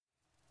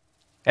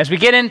As we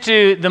get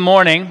into the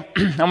morning,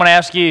 I'm going to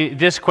ask you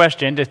this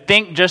question, to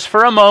think just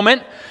for a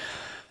moment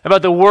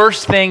about the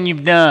worst thing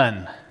you've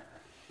done.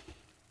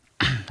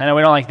 I know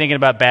we don't like thinking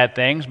about bad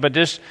things, but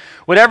just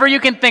whatever you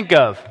can think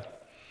of.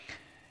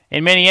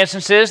 In many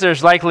instances,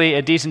 there's likely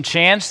a decent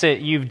chance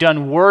that you've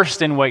done worse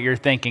than what you're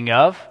thinking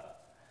of.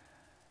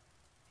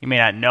 You may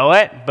not know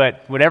it,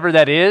 but whatever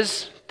that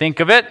is, think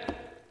of it.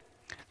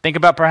 Think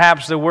about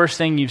perhaps the worst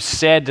thing you've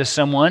said to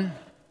someone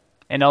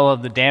and all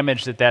of the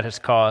damage that has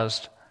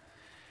caused.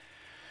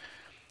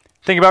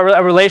 Think about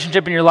a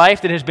relationship in your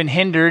life that has been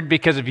hindered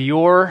because of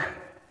your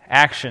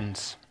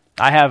actions.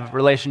 I have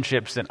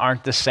relationships that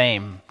aren't the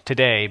same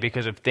today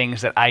because of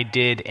things that I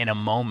did in a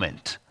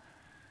moment.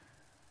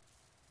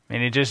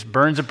 And it just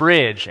burns a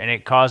bridge, and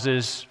it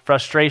causes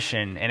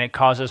frustration, and it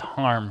causes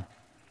harm.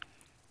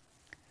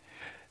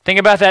 Think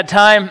about that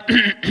time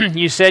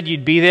you said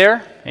you'd be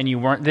there, and you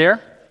weren't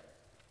there.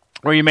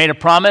 Or you made a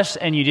promise,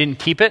 and you didn't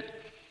keep it.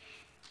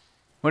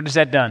 What has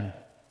that done?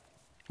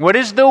 What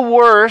is the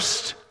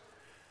worst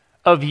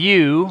of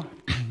you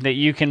that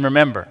you can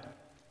remember?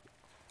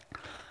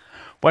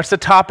 What's the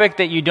topic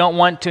that you don't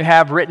want to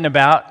have written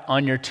about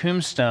on your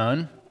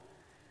tombstone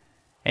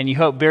and you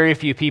hope very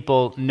few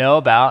people know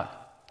about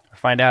or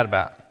find out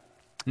about?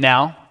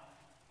 Now,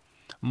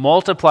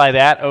 multiply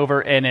that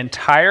over an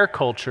entire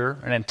culture,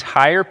 an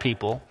entire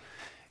people.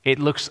 It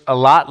looks a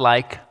lot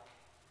like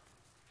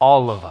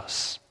all of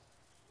us.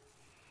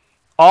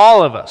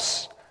 All of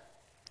us.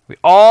 We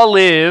all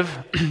live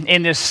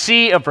in this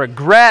sea of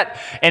regret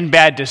and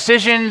bad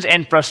decisions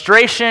and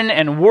frustration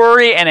and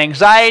worry and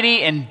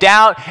anxiety and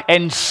doubt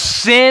and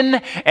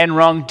sin and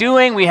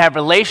wrongdoing. We have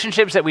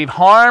relationships that we've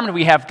harmed.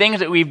 We have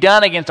things that we've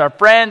done against our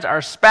friends,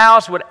 our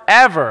spouse,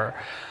 whatever.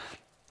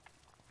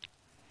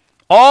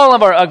 All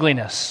of our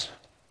ugliness,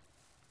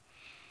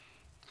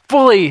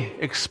 fully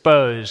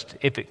exposed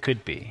if it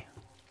could be.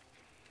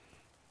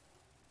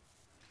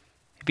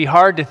 It'd be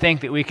hard to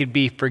think that we could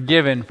be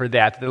forgiven for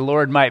that the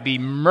Lord might be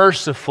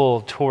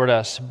merciful toward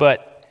us,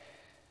 but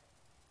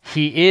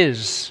He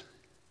is.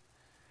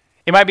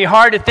 It might be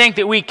hard to think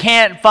that we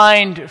can't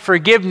find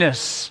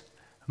forgiveness,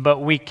 but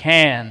we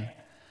can.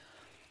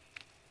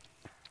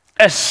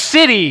 A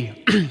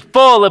city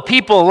full of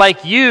people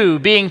like you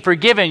being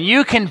forgiven,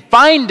 you can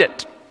find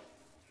it.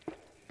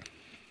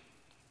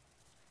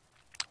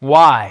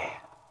 Why?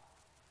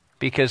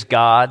 Because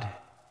God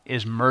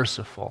is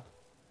merciful.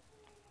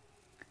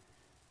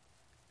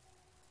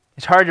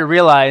 It's hard to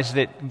realize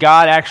that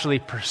God actually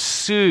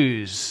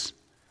pursues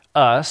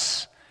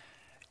us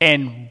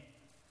and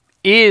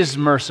is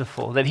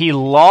merciful, that He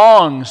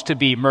longs to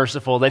be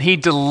merciful, that He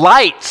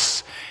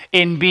delights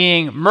in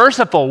being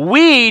merciful.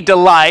 We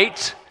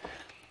delight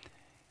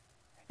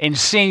in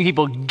seeing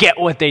people get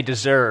what they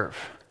deserve.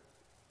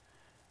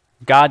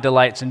 God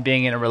delights in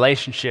being in a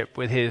relationship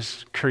with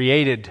His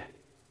created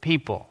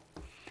people.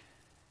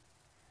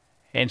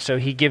 And so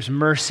He gives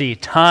mercy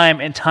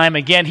time and time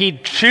again. He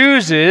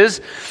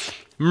chooses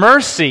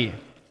mercy.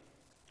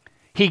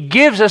 He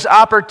gives us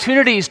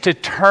opportunities to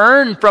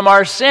turn from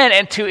our sin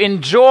and to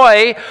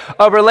enjoy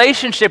a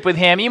relationship with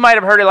Him. You might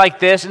have heard it like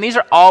this, and these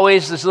are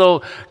always this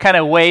little kind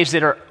of ways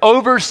that are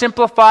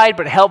oversimplified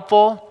but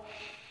helpful.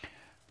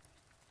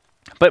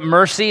 But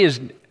mercy is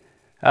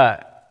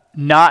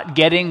not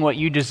getting what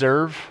you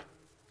deserve.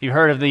 You've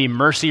heard of the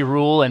mercy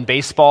rule in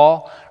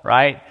baseball,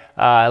 right?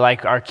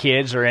 Like our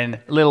kids are in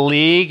Little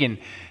League and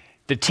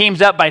the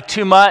team's up by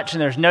too much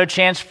and there's no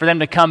chance for them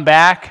to come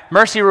back.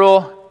 Mercy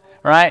rule,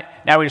 right?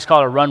 Now we just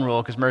call it a run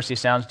rule because mercy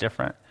sounds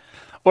different.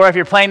 Or if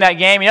you're playing that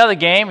game, you know the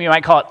game, you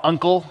might call it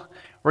Uncle,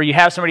 where you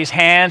have somebody's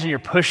hands and you're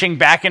pushing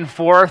back and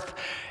forth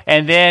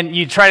and then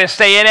you try to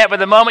stay in it, but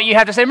the moment you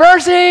have to say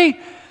mercy.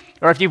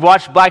 Or if you've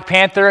watched Black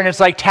Panther and it's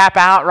like tap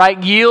out,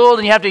 right? Yield,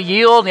 and you have to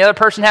yield and the other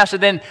person has to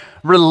then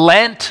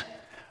relent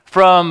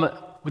from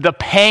the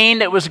pain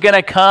that was going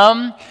to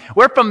come.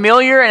 We're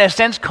familiar in a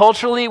sense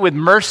culturally with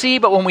mercy,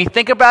 but when we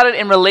think about it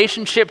in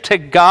relationship to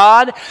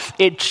God,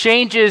 it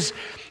changes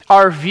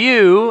our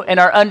view and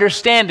our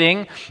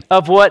understanding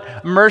of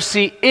what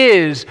mercy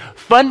is.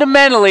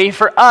 Fundamentally,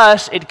 for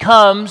us, it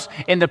comes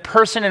in the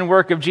person and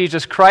work of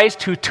Jesus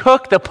Christ, who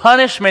took the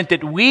punishment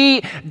that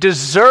we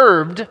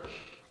deserved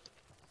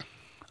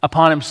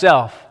upon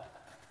Himself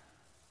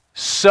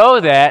so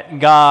that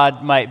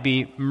God might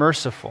be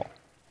merciful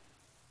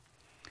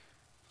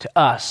to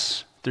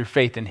us through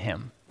faith in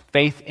Him,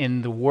 faith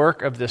in the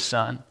work of the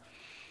Son,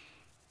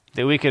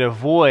 that we could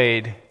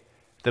avoid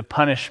the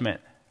punishment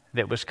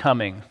that was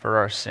coming for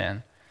our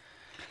sin.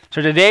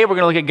 So today we're going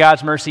to look at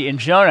God's mercy in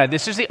Jonah.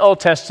 This is the Old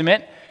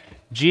Testament.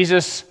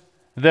 Jesus,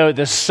 though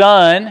the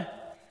Son,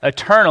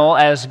 eternal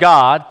as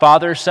God,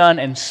 Father, Son,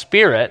 and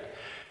Spirit,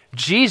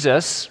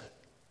 Jesus,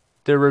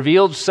 the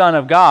revealed Son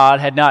of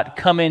God, had not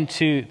come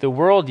into the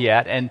world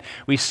yet, and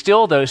we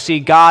still, though, see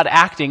God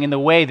acting in the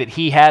way that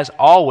He has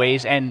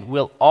always and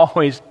will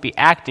always be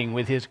acting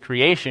with His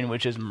creation,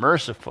 which is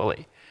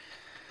mercifully.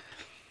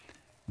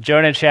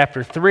 Jonah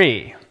chapter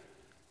 3,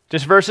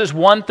 just verses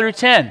 1 through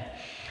 10.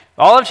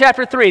 All of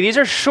chapter 3, these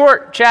are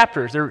short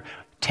chapters. They're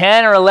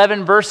 10 or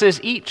 11 verses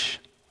each,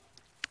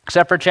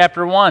 except for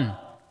chapter 1.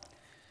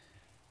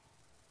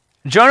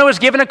 Jonah was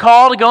given a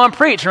call to go and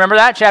preach. Remember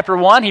that? Chapter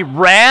 1, he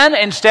ran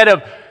instead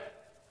of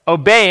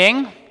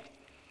obeying.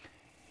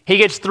 He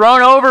gets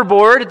thrown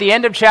overboard at the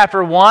end of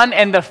chapter 1,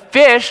 and the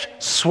fish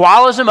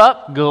swallows him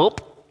up,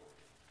 gulp.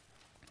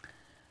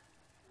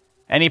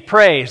 And he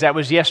prays. That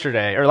was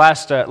yesterday, or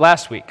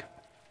last week.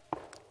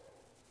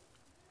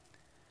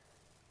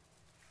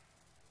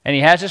 And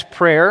he has his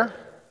prayer.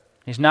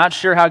 He's not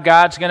sure how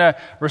God's going to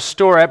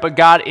restore it, but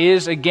God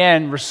is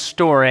again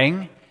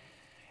restoring.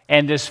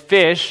 And this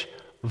fish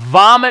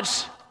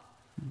vomits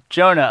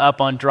Jonah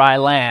up on dry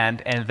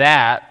land, and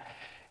that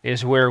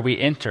is where we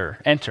enter.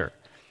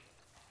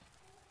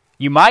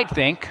 You might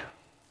think,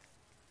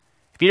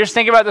 if you just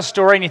think about the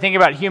story and you think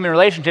about human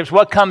relationships,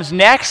 what comes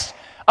next?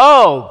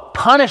 Oh,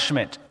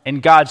 punishment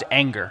and God's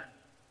anger.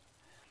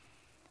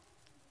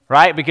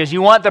 Right? Because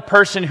you want the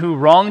person who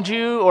wronged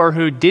you or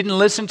who didn't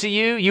listen to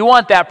you, you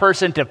want that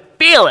person to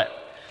feel it.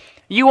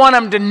 You want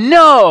them to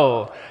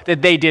know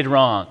that they did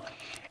wrong.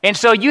 And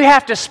so you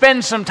have to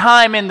spend some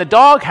time in the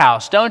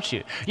doghouse, don't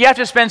you? You have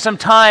to spend some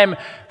time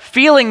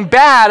feeling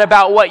bad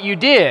about what you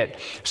did.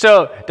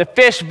 So the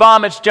fish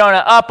vomits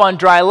Jonah up on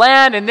dry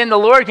land, and then the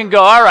Lord can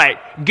go, all right,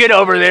 get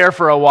over there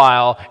for a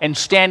while and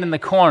stand in the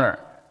corner.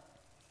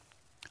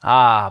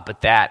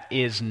 But that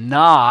is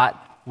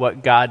not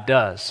what God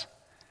does.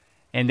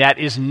 And that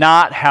is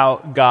not how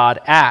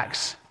God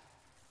acts.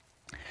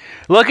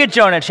 Look at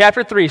Jonah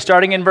chapter 3,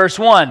 starting in verse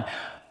 1.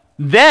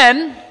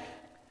 Then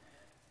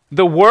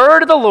the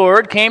word of the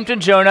Lord came to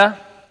Jonah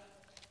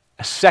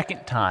a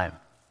second time,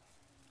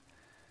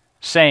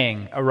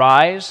 saying,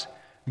 Arise,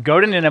 go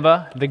to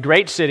Nineveh, the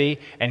great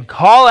city, and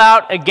call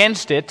out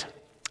against it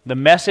the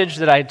message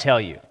that I tell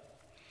you.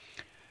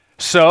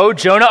 So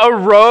Jonah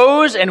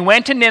arose and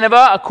went to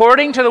Nineveh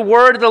according to the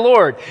word of the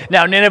Lord.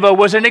 Now Nineveh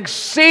was an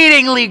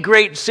exceedingly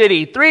great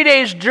city, 3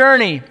 days'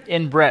 journey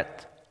in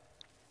breadth.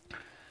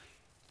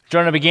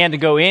 Jonah began to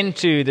go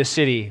into the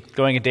city,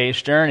 going a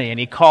day's journey, and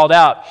he called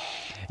out,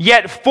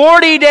 Yet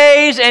 40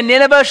 days and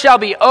Nineveh shall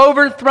be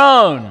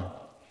overthrown.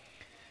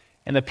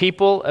 And the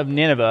people of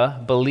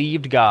Nineveh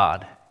believed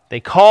God. They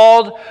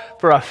called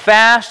for a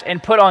fast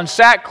and put on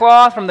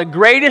sackcloth from the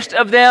greatest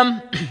of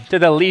them to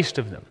the least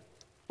of them.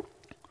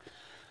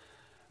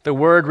 The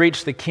word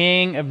reached the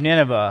king of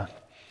Nineveh,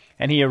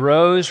 and he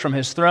arose from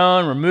his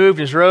throne, removed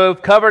his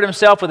robe, covered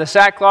himself with a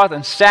sackcloth,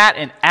 and sat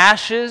in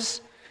ashes.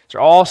 These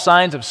are all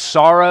signs of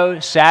sorrow,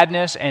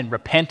 sadness, and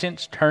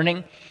repentance,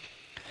 turning.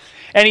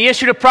 And he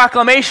issued a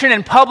proclamation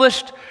and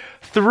published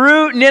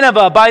through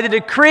Nineveh, by the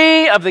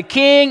decree of the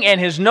king and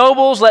his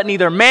nobles, let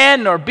neither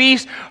man nor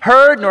beast,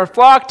 herd nor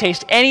flock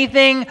taste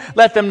anything.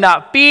 Let them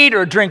not feed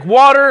or drink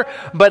water,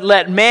 but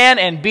let man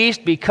and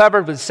beast be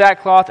covered with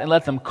sackcloth, and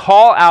let them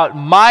call out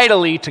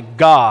mightily to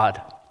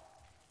God.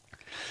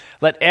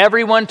 Let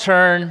everyone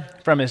turn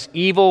from his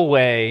evil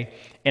way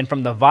and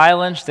from the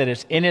violence that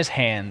is in his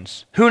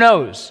hands. Who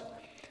knows?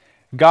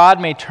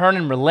 God may turn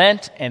and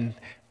relent and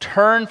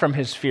turn from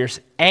his fierce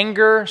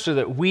anger so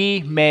that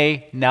we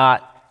may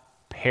not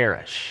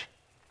perish.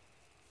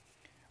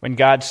 When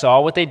God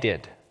saw what they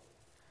did,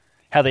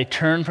 how they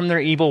turned from their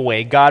evil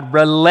way, God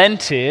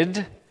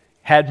relented,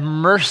 had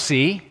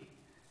mercy.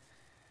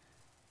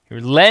 He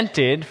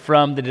relented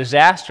from the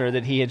disaster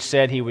that he had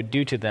said he would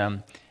do to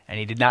them, and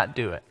he did not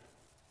do it.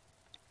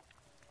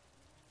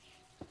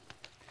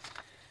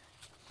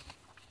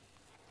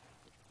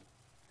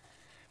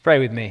 Pray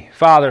with me.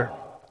 Father,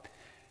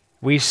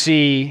 we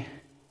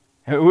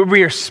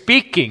are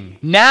speaking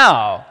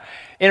now,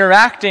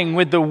 interacting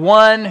with the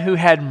one who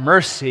had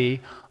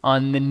mercy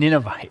on the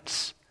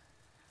Ninevites.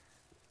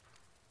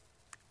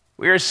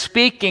 We are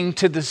speaking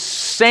to the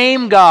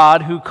same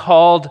God who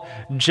called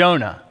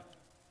Jonah.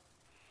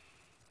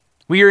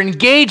 We are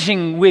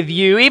engaging with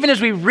you. Even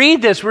as we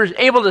read this, we're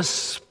able to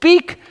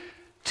speak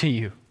to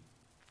you.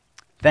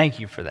 Thank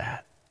you for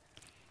that.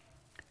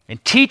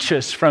 And teach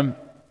us from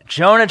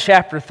Jonah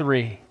chapter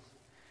 3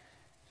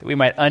 that we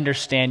might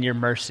understand your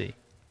mercy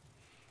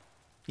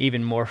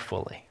even more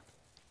fully.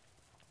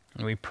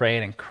 And we pray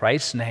it in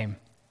Christ's name.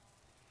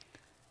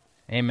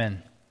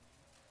 Amen.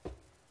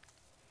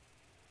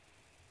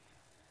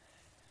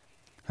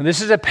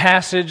 This is a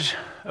passage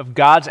of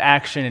God's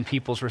action and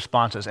people's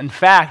responses. In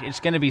fact, it's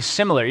going to be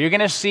similar. You're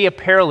going to see a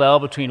parallel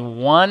between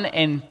 1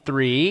 and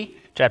 3,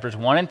 chapters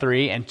 1 and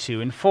 3, and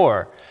 2 and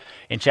 4.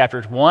 In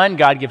chapters 1,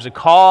 God gives a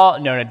call.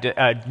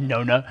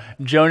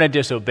 Jonah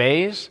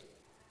disobeys.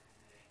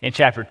 In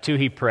chapter 2,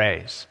 he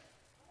prays.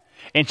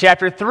 In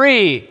chapter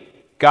 3,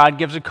 God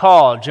gives a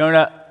call.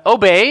 Jonah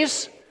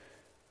obeys,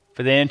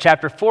 but then in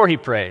chapter 4 he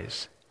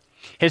prays.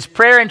 His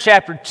prayer in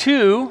chapter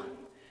 2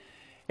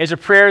 is a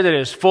prayer that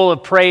is full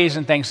of praise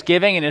and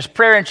thanksgiving, and his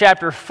prayer in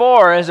chapter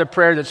 4 is a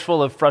prayer that's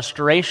full of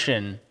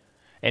frustration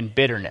and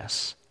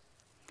bitterness.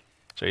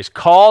 So he's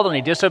called and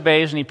he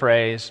disobeys and he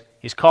prays.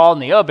 He's called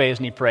and he obeys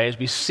and he prays.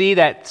 We see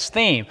that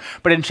theme.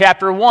 But in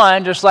chapter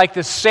 1, just like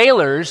the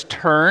sailors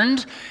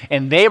turned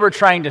and they were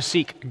trying to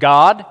seek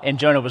God and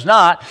Jonah was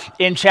not,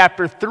 in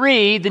chapter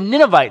 3, the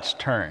Ninevites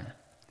turn.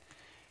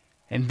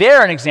 And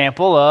they're an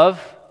example of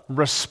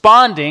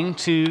responding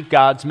to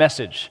God's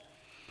message.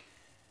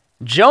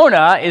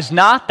 Jonah is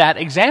not that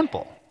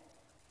example.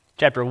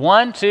 Chapter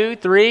 1, 2,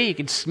 3, you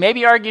could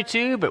maybe argue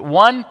 2, but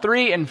 1,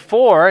 3, and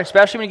 4,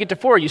 especially when you get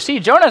to 4, you see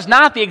Jonah's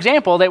not the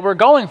example that we're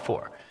going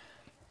for.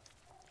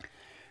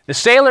 The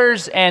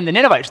sailors and the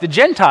Ninevites, the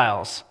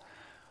Gentiles,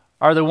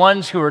 are the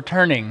ones who are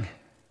turning.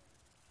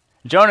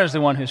 Jonah is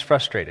the one who's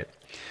frustrated.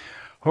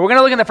 Well, we're going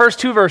to look in the first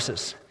 2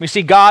 verses. We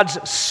see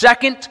God's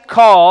second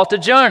call to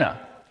Jonah.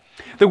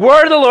 The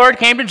word of the Lord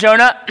came to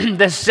Jonah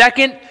the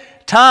second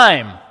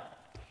time.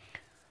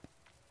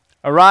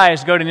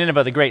 Arise, go to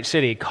Nineveh, the great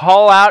city.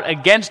 Call out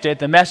against it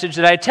the message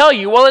that I tell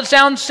you. Well, it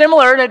sounds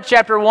similar to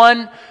chapter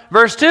 1,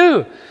 verse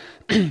 2.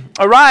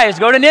 Arise,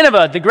 go to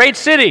Nineveh, the great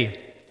city,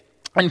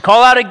 and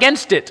call out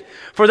against it,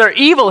 for their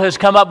evil has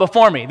come up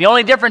before me. The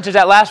only difference is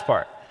that last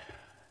part.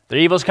 Their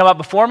evil has come up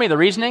before me, the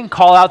reasoning,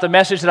 call out the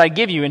message that I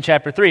give you in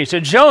chapter 3.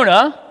 So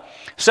Jonah,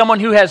 someone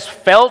who has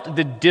felt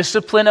the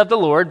discipline of the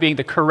Lord, being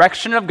the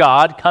correction of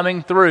God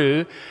coming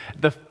through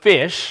the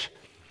fish,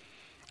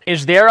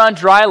 is there on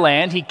dry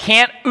land. He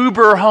can't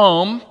Uber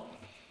home.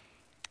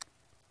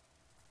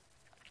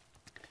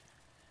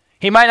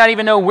 He might not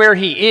even know where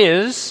he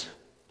is.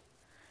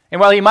 And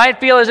while he might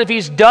feel as if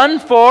he's done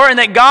for and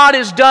that God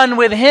is done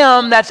with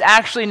him, that's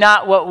actually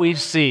not what we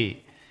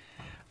see.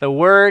 The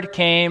word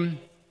came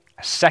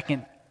a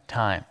second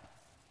time.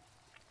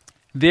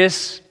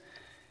 This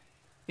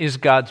is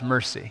God's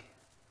mercy.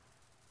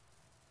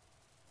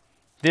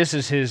 This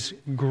is his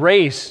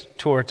grace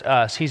towards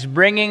us. He's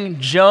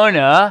bringing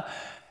Jonah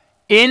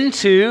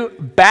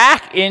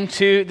back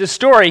into the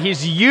story.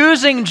 He's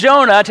using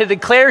Jonah to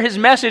declare his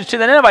message to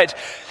the Ninevites.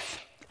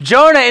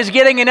 Jonah is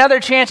getting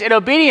another chance at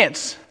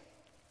obedience.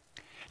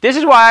 This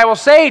is why I will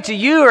say to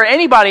you or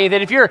anybody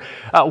that if you're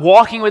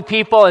walking with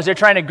people as they're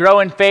trying to grow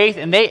in faith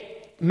and they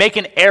make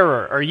an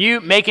error or you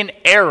make an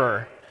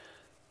error,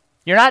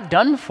 you're not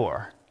done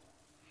for.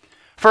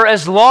 For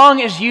as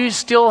long as you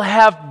still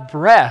have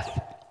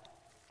breath,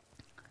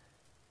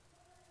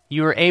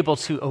 you are able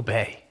to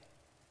obey.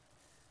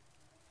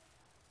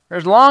 For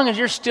as long as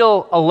you're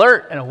still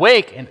alert and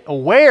awake and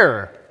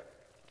aware,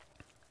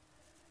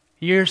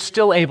 you're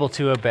still able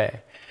to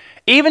obey.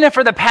 Even if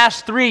for the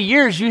past 3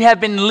 years you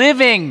have been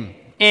living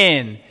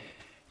in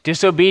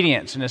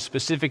disobedience in a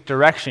specific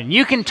direction,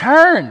 you can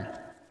turn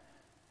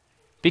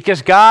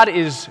because God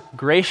is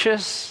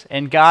gracious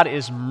and God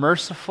is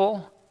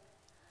merciful.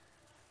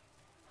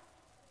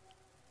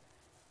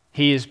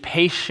 He is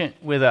patient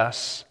with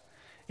us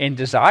and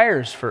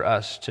desires for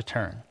us to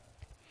turn.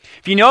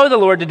 If you know the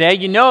Lord today,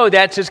 you know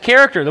that's his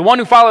character. The one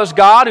who follows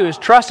God, who is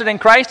trusted in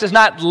Christ, does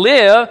not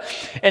live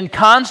in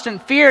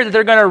constant fear that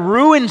they're going to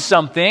ruin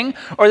something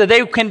or that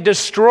they can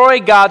destroy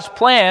God's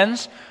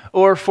plans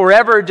or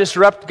forever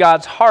disrupt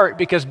God's heart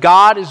because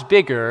God is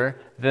bigger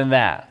than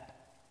that.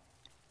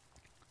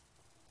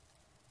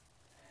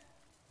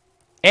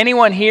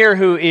 Anyone here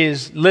who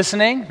is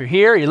listening, if you're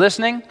here, you're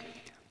listening,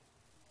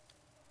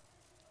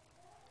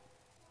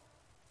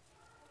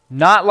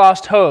 not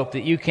lost hope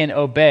that you can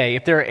obey.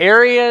 If there are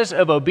areas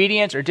of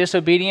obedience or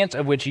disobedience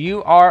of which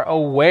you are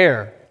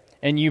aware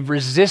and you've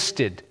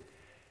resisted,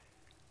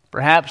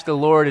 perhaps the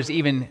Lord is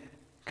even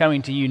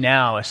coming to you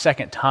now a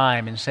second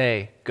time and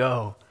say,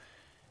 go,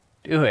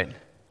 do it,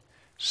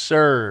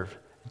 serve,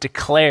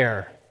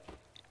 declare.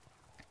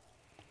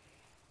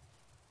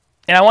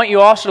 And I want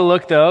you also to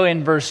look, though,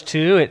 in verse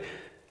 2 at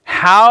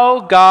how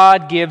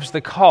God gives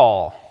the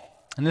call.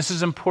 And this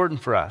is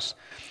important for us.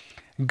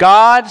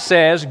 God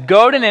says,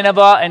 go to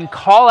Nineveh and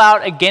call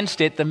out against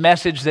it the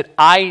message that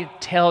I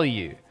tell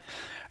you.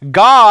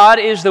 God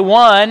is the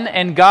one,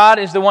 and God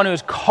is the one who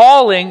is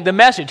calling the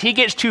message. He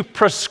gets to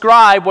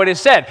prescribe what is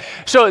said.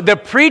 So the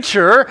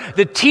preacher,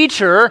 the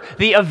teacher,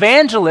 the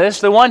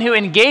evangelist, the one who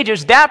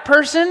engages, that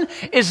person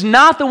is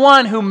not the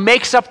one who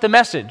makes up the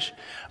message.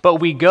 But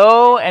we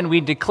go and we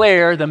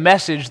declare the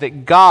message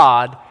that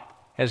God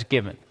has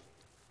given.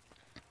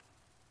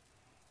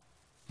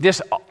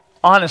 This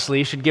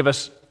honestly should give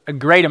us a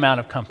great amount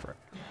of comfort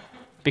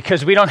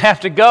because we don't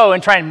have to go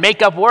and try and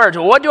make up words.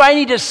 Well, what do I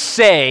need to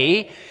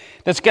say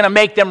that's going to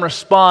make them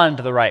respond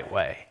the right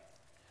way?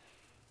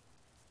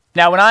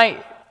 Now, when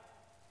I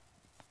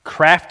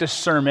craft a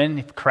sermon,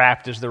 if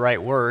craft is the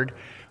right word,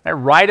 when I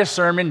write a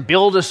sermon,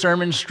 build a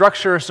sermon,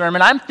 structure a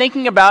sermon, I'm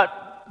thinking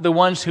about the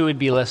ones who would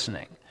be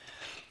listening.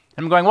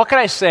 I'm going, what could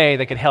I say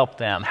that could help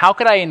them? How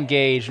could I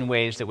engage in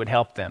ways that would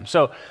help them?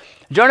 So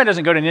Jonah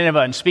doesn't go to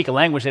Nineveh and speak a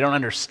language they don't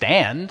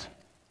understand.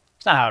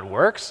 That's not how it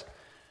works.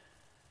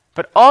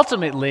 But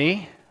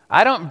ultimately,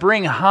 I don't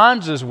bring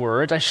Hans's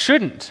words. I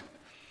shouldn't.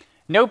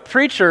 No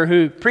preacher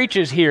who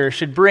preaches here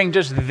should bring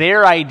just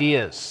their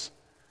ideas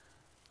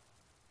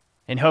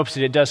in hopes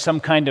that it does some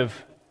kind of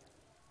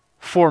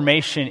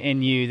formation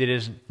in you that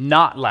is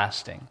not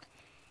lasting.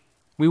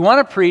 We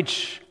want to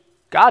preach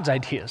God's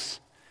ideas.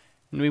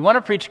 And we want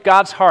to preach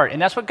God's heart.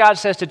 And that's what God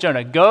says to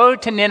Jonah. Go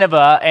to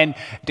Nineveh and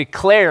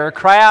declare,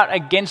 cry out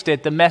against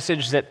it, the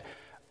message that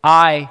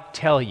I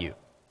tell you.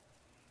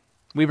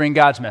 We bring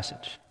God's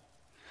message.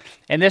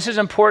 And this is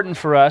important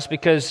for us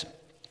because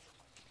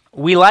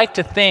we like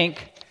to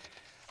think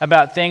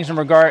about things in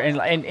regard,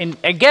 and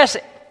I guess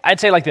I'd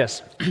say like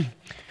this.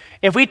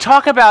 If we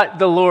talk about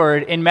the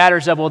Lord in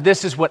matters of, well,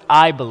 this is what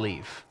I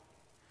believe,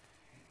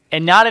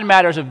 and not in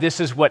matters of this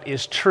is what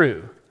is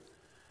true,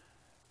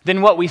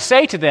 then what we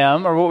say to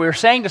them or what we're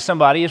saying to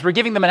somebody is we're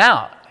giving them an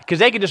out, because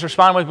they could just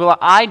respond with, well,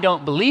 I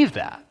don't believe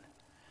that.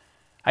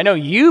 I know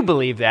you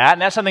believe that,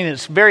 and that's something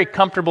that's very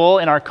comfortable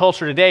in our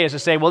culture today, is to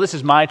say, well, this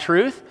is my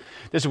truth.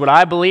 This is what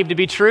I believe to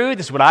be true.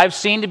 This is what I've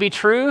seen to be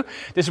true.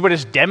 This is what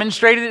has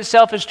demonstrated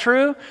itself as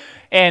true.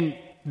 And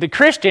the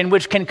Christian,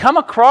 which can come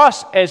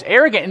across as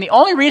arrogant, and the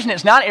only reason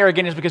it's not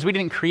arrogant is because we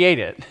didn't create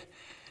it.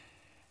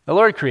 The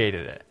Lord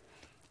created it.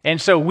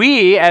 And so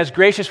we, as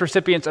gracious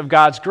recipients of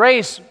God's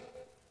grace,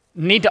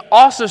 need to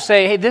also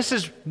say, hey, this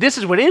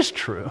is what is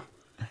true.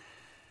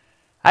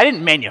 I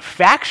didn't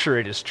manufacture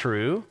it as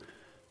true.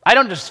 I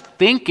don't just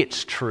think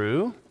it's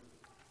true.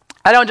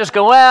 I don't just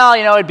go, well,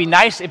 it'd be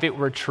nice if it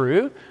were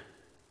true.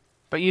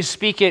 But you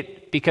speak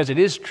it because it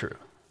is true.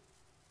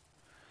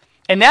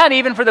 And that,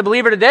 even for the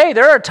believer today,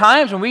 there are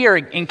times when we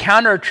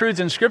encounter truths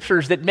in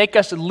Scriptures that make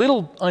us a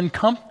little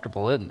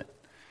uncomfortable, isn't it?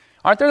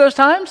 Aren't there those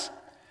times?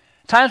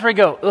 Times where you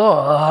go,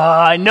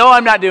 I know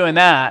I'm not doing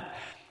that.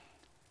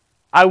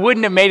 I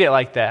wouldn't have made it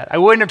like that. I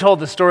wouldn't have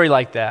told the story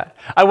like that.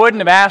 I wouldn't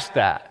have asked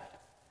that.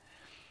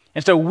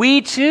 And so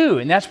we too,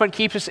 and that's what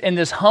keeps us in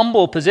this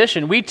humble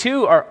position, we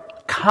too are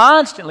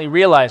constantly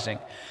realizing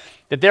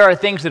that there are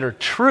things that are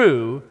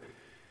true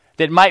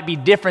that might be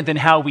different than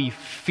how we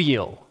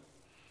feel,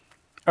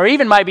 or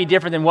even might be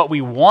different than what we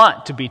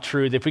want to be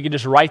true if we could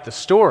just write the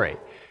story.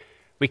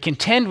 We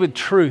contend with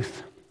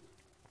truth.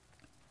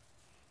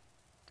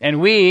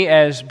 And we,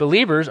 as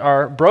believers,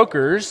 are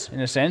brokers, in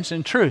a sense,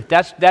 in truth.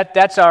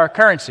 That's our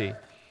currency,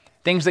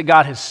 things that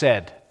God has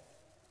said.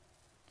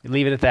 We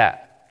leave it at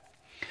that.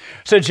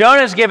 So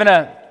Jonah is given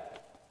a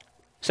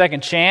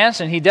second chance,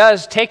 and he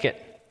does take it.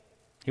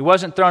 He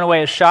wasn't thrown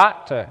away as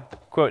shot, to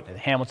quote the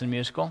Hamilton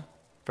musical,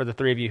 for the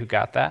three of you who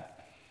got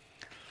that.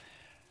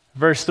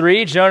 Verse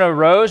 3, Jonah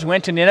rose,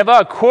 went to Nineveh.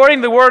 According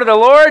to the word of the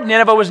Lord,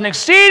 Nineveh was an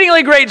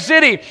exceedingly great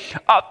city,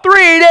 a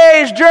 3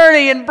 days'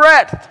 journey in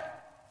breadth.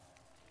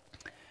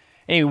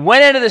 And he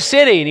went into the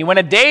city, and he went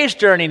a day's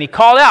journey, and he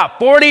called out,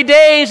 40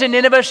 days, and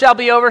Nineveh shall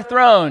be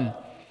overthrown.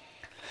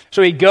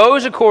 So he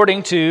goes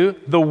according to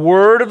the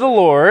word of the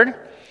Lord,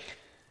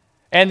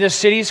 and this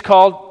city's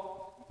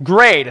called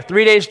great, a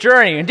 3 days'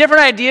 journey. And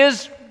different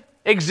ideas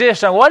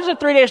exist on what does a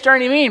 3 days'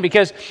 journey mean?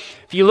 Because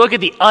if you look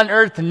at the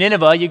unearthed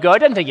Nineveh, you go, it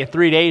doesn't take you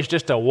 3 days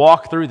just to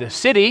walk through the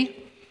city.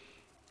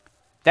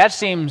 That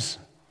seems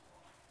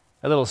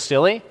a little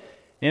silly.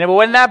 Nineveh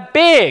wasn't that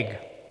big.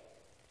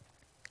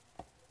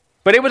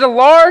 But it was a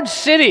large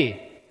city.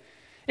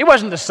 It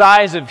wasn't the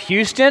size of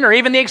Houston or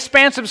even the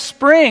expanse of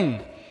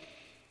Spring.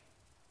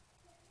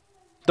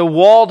 The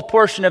walled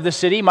portion of the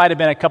city might have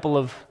been a couple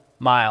of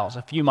miles,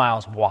 a few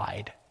miles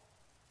wide.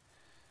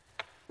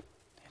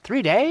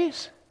 3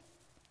 days?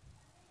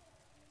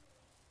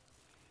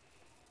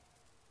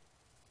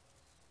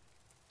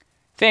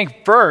 I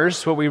think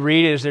first what we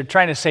read is they're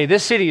trying to say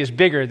this city is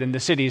bigger than the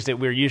cities that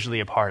we're usually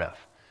a part of.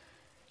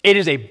 It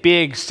is a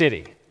big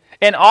city.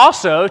 And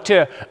also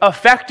to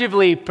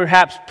effectively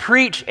perhaps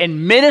preach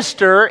and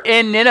minister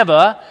in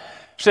Nineveh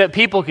so that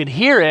people could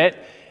hear it.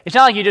 It's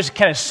not like you just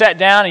kind of sat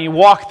down and you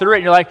walk through it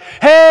and you're like,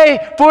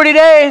 hey, 40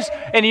 days,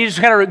 and you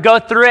just kind of go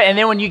through it, and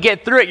then when you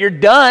get through it, you're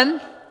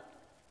done.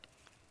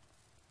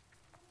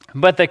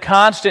 But the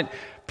constant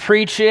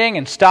preaching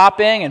and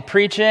stopping and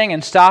preaching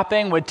and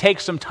stopping would take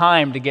some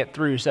time to get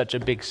through such a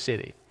big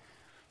city.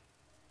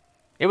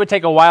 It would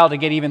take a while to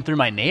get even through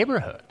my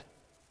neighborhood.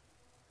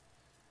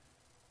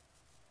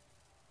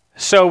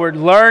 So we're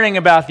learning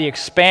about the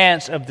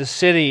expanse of the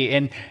city,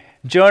 and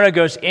Jonah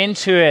goes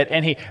into it,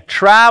 and he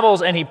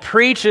travels and he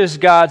preaches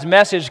God's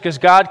message because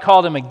God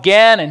called him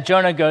again, and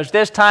Jonah goes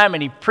this time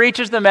and he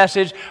preaches the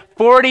message,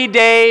 40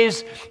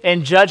 days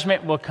and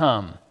judgment will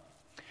come.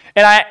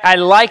 And I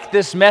like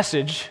this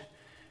message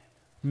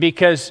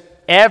because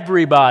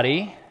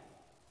everybody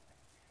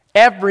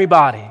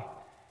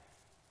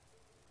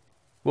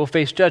will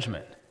face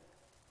judgment.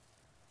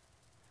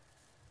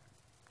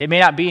 It may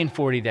not be in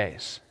 40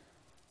 days,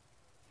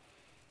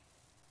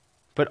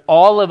 but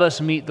all of us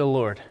meet the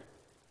Lord.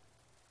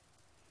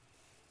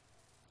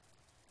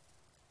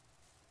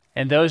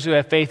 And those who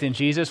have faith in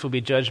Jesus will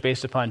be judged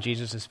based upon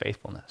Jesus'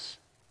 faithfulness.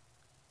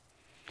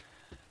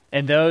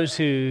 And those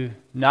who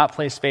not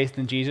place faith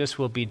in Jesus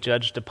will be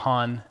judged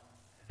upon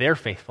their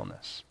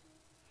faithfulness.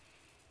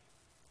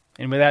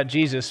 And without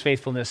Jesus,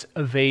 faithfulness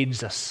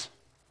evades us.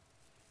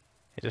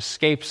 It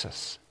escapes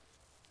us.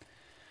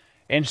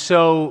 And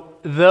so,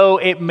 though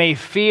it may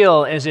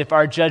feel as if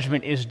our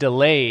judgment is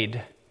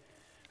delayed,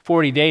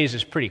 40 days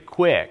is pretty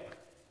quick.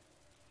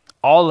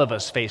 All of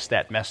us face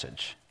that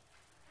message.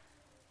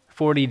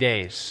 40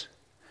 days.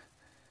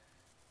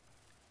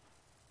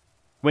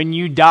 When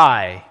you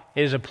die,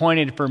 it is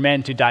appointed for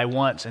men to die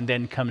once, and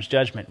then comes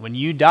judgment. When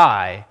you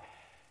die,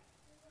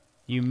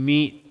 you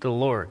meet the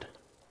Lord.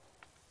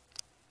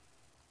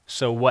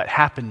 So what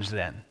happens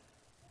then?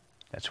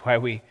 That's why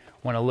we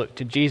want to look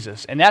to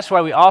Jesus. And that's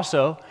why we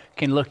also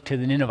can look to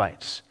the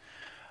Ninevites.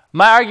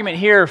 My argument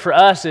here for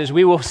us is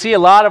we will see a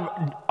lot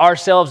of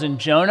ourselves in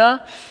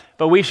Jonah,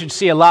 but we should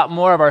see a lot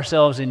more of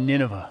ourselves in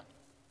Nineveh.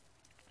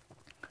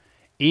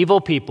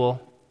 Evil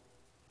people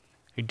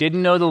who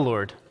didn't know the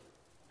Lord,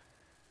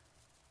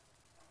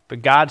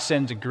 but God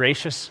sends a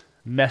gracious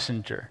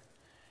messenger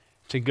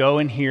to go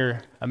and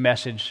hear a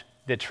message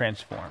that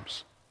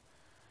transforms.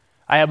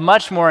 I have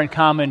much more in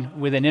common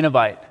with a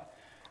Ninevite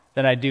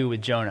than I do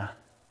with Jonah.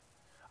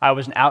 I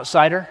was an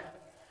outsider.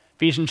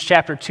 Ephesians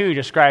chapter 2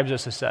 describes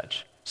us as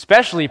such,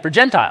 especially for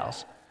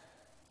Gentiles.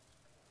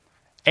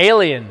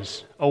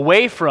 Aliens,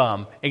 away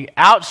from,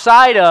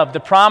 outside of the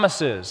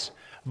promises,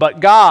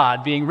 but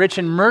God, being rich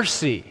in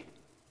mercy,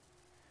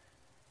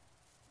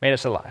 made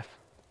us alive.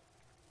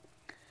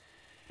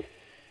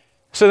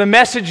 So the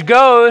message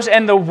goes,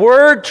 and the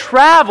word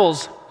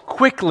travels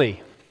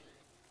quickly.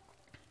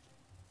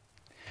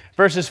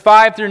 Verses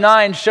 5 through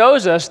 9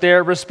 shows us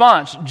their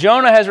response.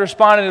 Jonah has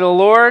responded to the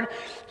Lord.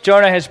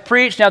 Jonah has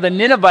preached. Now the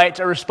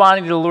Ninevites are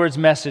responding to the Lord's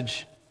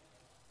message.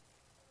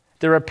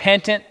 The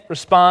repentant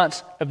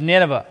response of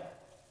Nineveh.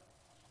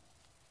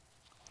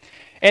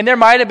 And there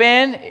might have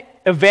been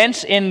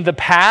events in the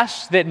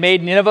past that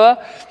made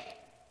Nineveh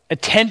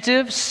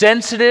attentive,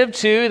 sensitive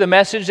to the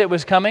message that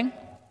was coming.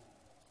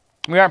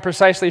 We aren't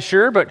precisely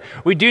sure, but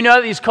we do know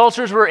that these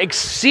cultures were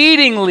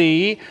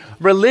exceedingly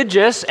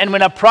religious, and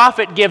when a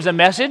prophet gives a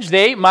message,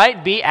 they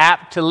might be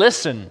apt to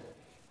listen.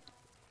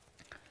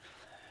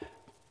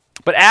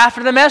 But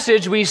after the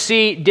message, we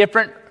see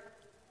different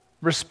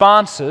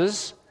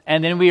responses,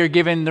 and then we are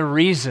given the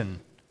reason.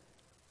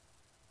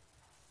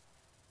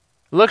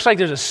 It looks like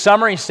there's a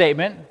summary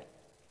statement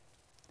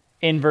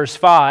in verse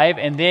 5,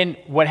 and then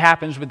what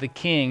happens with the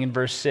king in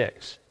verse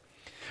 6.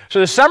 So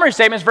the summary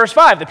statement is verse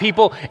 5. The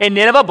people in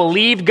Nineveh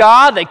believed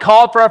God. They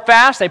called for a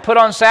fast. They put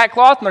on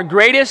sackcloth from the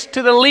greatest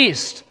to the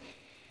least.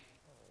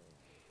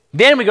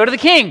 Then we go to the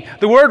king.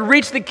 The word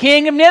reached the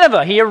king of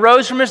Nineveh. He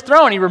arose from his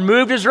throne. He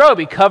removed his robe.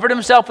 He covered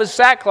himself with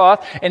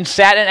sackcloth and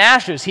sat in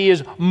ashes. He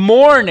is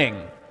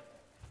mourning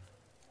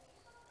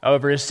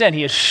over his sin.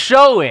 He is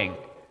showing,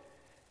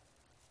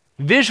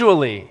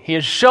 visually, he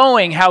is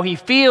showing how he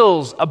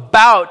feels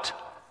about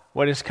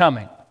what is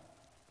coming.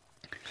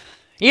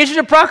 He issues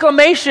a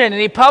proclamation,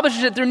 and he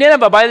publishes it through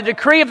Nineveh. By the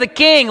decree of the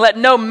king, let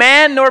no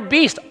man nor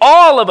beast,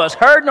 all of us,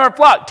 herd nor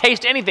flock,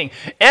 taste anything.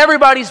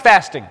 Everybody's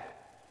fasting.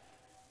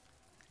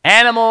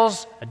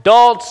 Animals,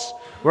 adults,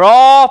 we're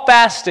all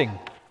fasting.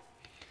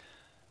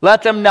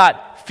 Let them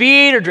not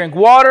feed or drink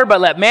water,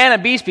 but let man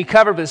and beast be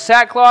covered with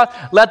sackcloth.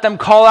 Let them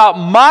call out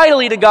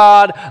mightily to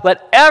God.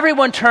 Let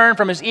everyone turn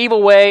from his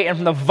evil way and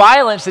from the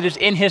violence that is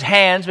in his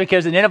hands,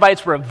 because the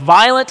Ninevites were a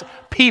violent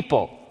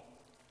people.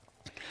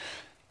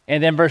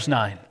 And then verse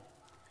 9,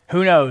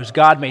 who knows,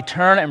 God may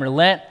turn and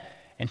relent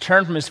and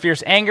turn from his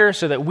fierce anger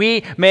so that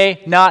we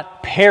may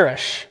not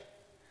perish.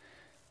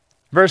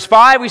 Verse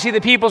 5, we see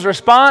the people's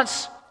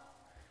response,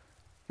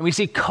 and we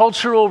see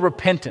cultural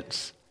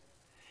repentance.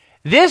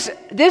 This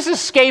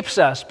escapes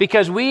us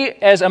because we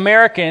as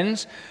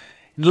Americans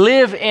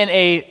live in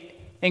an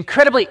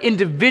incredibly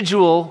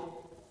individualized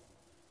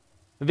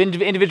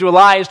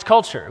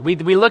culture. We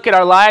look at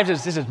our lives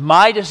as this is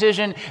my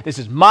decision, this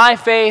is my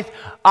faith,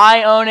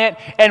 I own it,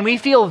 and we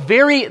feel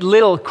very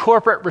little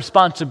corporate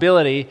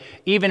responsibility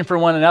even for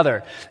one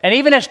another. And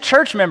even as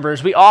church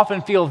members, we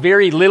often feel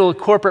very little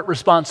corporate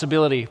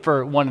responsibility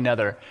for one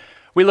another.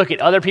 We look at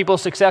other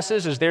people's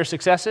successes as their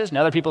successes and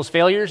other people's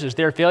failures as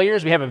their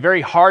failures. We have a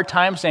very hard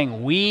time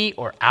saying we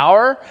or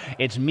our.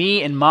 It's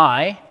me and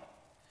my.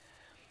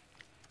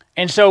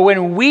 And so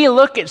when we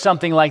look at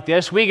something like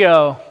this, we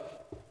go,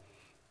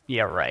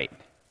 yeah, right.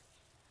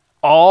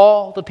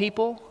 All the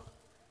people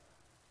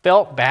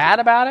felt bad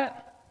about it?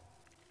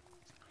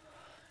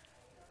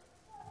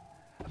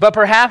 But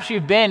perhaps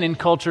you've been in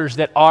cultures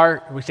that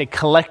are, we say,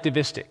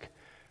 collectivistic,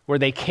 where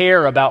they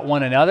care about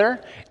one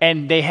another,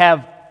 and they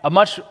have a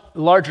much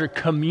larger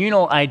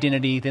communal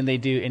identity than they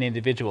do an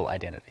individual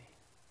identity.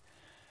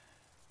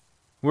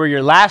 Where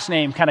your last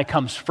name kind of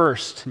comes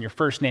first, and your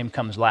first name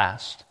comes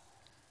last.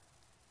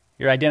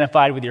 You're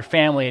identified with your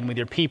family and with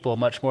your people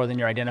much more than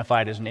you're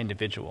identified as an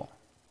individual.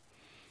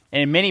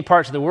 And in many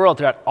parts of the world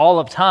throughout all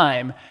of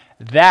time,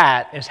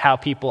 that is how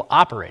people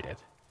operated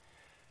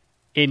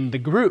in the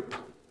group.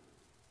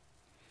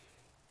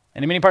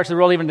 And in many parts of the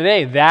world even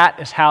today, that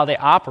is how they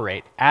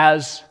operate,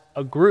 as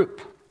a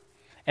group.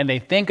 And they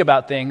think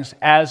about things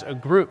as a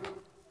group.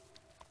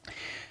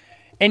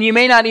 And you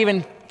may not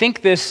even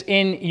think this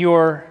in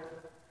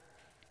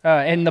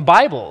the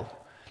Bible,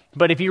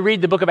 but if you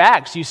read the book of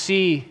Acts, you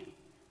see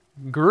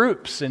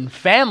groups and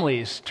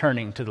families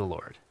turning to the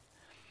Lord.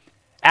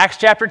 Acts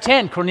chapter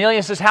 10,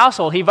 Cornelius'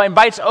 household, he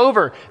invites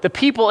over the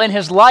people in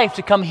his life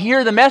to come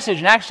hear the message.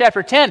 In Acts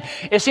chapter 10,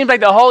 it seems like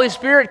the Holy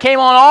Spirit came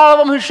on all of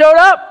them who showed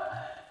up.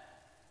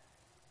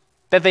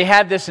 That they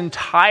had this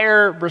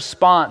entire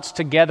response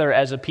together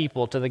as a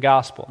people to the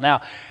gospel.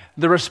 Now,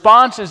 the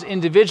response is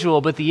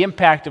individual, but the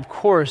impact, of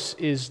course,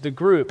 is the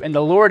group. And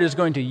the Lord is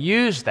going to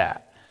use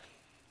that.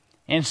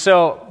 And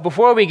so,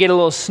 before we get a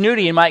little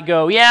snooty and might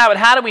go, yeah, but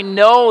how do we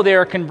know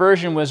their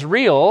conversion was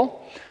real?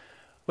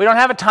 We don't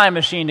have a time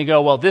machine to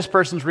go, well, this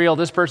person's real,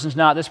 this person's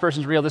not, this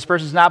person's real, this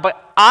person's not.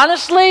 But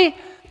honestly,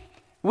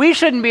 we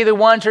shouldn't be the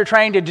ones who are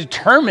trying to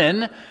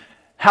determine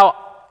how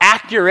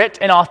accurate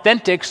and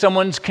authentic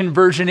someone's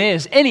conversion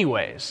is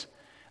anyways.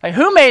 Like,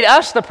 who made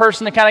us the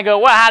person to kind of go,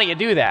 well, how do you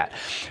do that?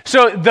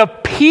 So the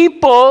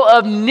people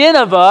of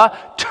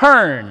Nineveh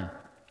turn.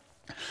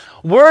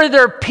 Were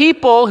there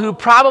people who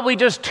probably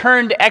just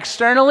turned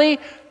externally?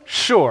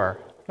 Sure.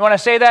 You want to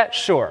say that?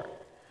 Sure.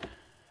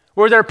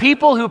 Were there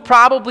people who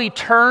probably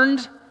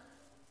turned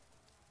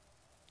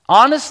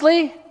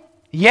honestly?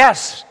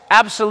 Yes,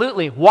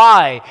 absolutely.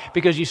 Why?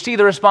 Because you see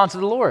the response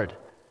of the Lord.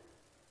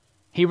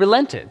 He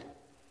relented.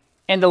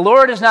 And the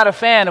Lord is not a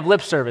fan of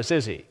lip service,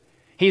 is he?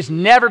 He's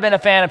never been a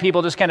fan of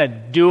people just kind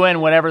of doing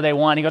whatever they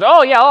want. He goes,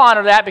 oh yeah, I'll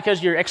honor that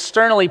because you're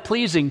externally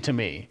pleasing to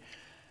me.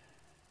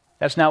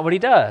 That's not what he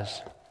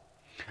does.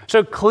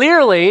 So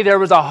clearly there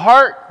was a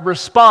heart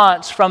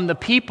response from the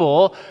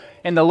people,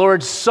 and the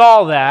Lord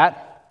saw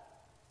that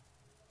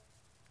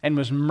and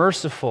was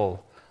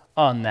merciful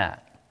on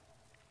that.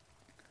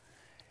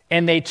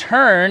 And they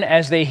turn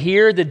as they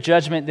hear the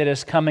judgment that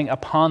is coming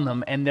upon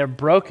them, and they're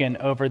broken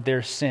over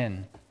their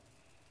sin.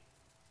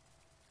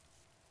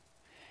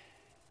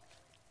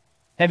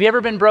 Have you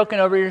ever been broken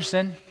over your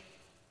sin?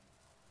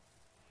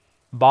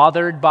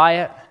 Bothered by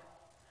it?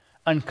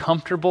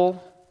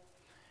 Uncomfortable?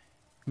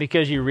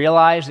 Because you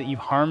realize that you've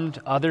harmed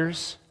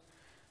others?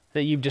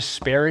 That you've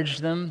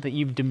disparaged them? That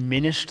you've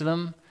diminished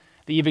them?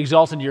 That you've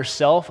exalted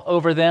yourself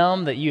over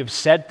them? That you have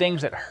said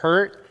things that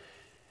hurt?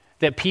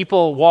 That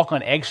people walk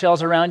on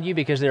eggshells around you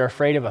because they're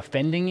afraid of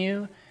offending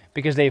you?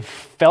 Because they've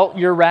felt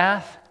your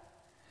wrath?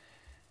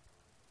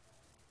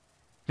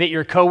 That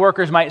your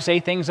coworkers might say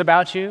things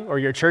about you, or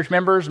your church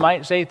members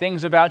might say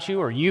things about you,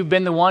 or you've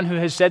been the one who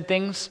has said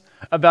things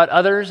about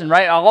others, and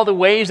right, all the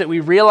ways that we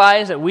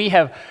realize that we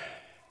have,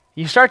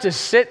 you start to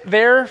sit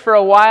there for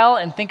a while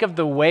and think of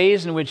the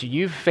ways in which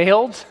you've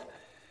failed.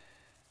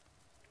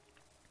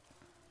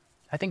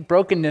 I think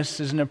brokenness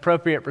is an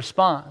appropriate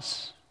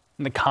response.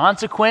 And the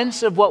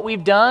consequence of what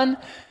we've done,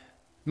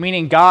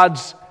 meaning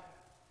God's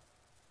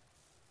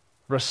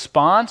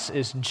response,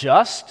 is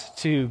just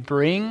to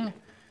bring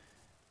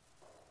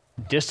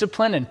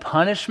discipline and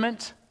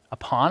punishment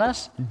upon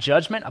us,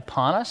 judgment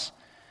upon us.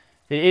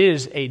 It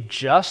is a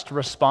just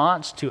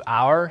response to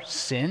our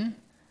sin.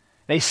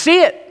 They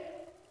see it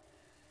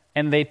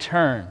and they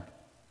turn.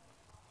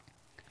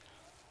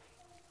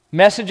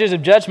 Messages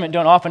of judgment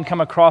don't often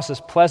come across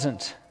as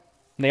pleasant.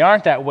 They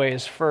aren't that way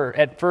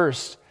at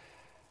first,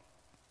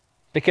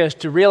 because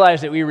to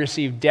realize that we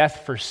receive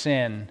death for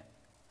sin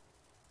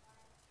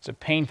is a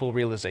painful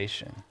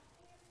realization.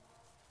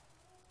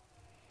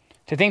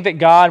 To think that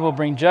God will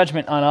bring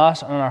judgment on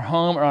us, on our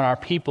home, or on our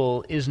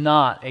people is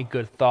not a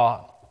good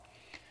thought.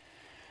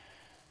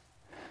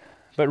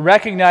 But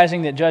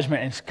recognizing that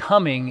judgment is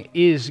coming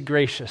is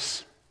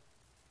gracious.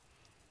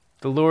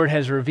 The Lord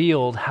has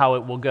revealed how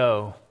it will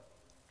go.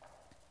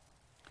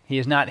 He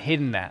has not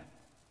hidden that.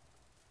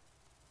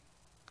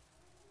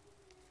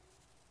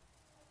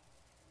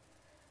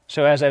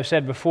 So as I've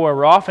said before,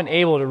 we're often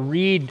able to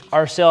read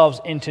ourselves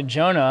into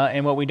Jonah,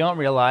 and what we don't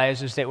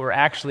realize is that we're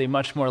actually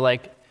much more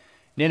like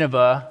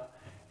Nineveh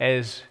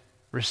as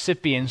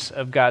recipients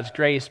of God's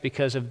grace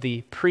because of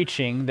the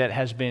preaching that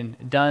has been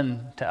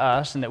done to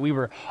us, and that we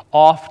were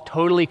off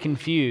totally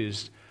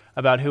confused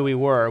about who we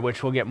were,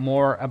 which we'll get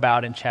more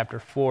about in chapter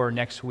 4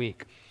 next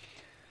week.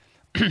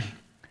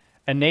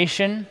 A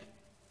nation,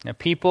 a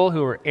people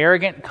who were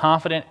arrogant,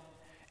 confident,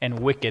 and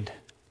wicked.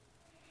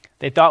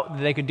 They thought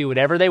that they could do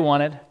whatever they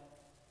wanted,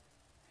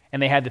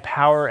 and they had the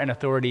power and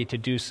authority to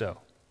do so.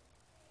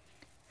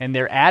 And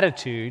their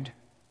attitude,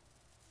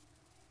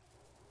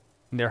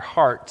 their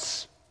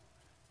hearts,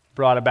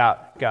 brought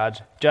about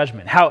God's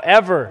judgment.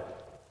 However,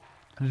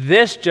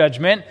 this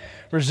judgment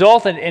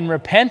resulted in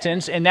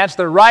repentance, and that's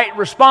the right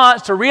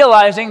response to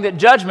realizing that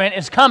judgment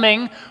is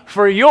coming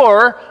for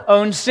your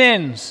own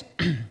sins.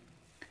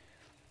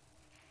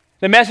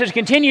 The message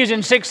continues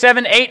in 6,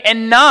 7, 8,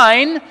 and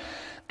 9,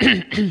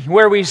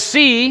 where we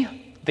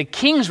see the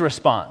king's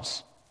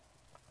response.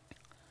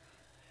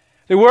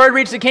 The word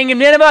reached the king of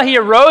Nineveh. He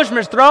arose from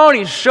his throne.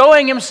 He's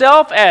showing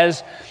himself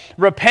as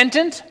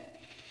repentant.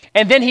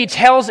 And then he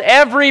tells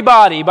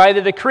everybody, by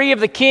the decree of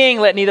the king,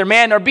 let neither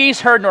man nor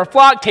beast, herd nor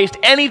flock taste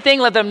anything.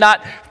 Let them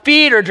not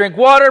feed or drink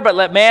water, but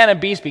let man and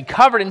beast be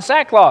covered in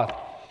sackcloth.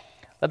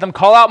 Let them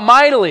call out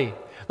mightily.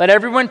 Let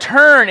everyone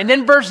turn. And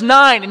then verse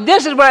 9, and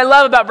this is what I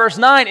love about verse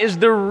 9, is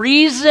the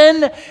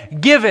reason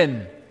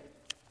given.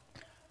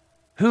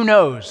 Who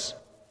knows?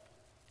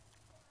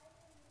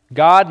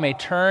 God may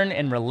turn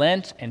and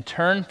relent and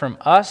turn from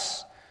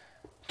us,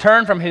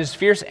 turn from his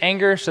fierce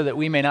anger so that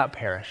we may not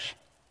perish.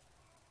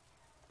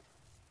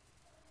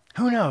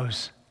 Who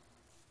knows?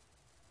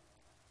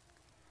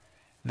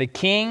 The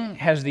king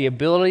has the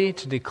ability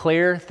to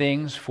declare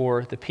things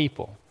for the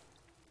people.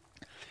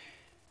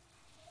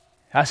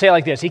 I say it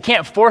like this: he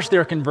can't force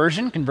their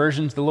conversion.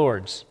 Conversion's the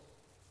Lord's.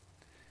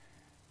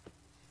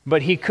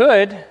 But he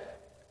could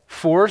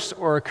force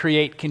or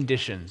create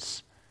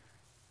conditions.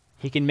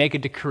 He can make a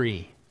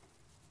decree.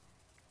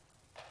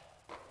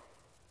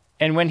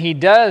 And when he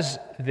does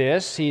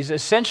this, he's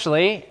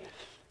essentially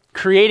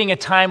creating a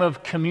time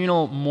of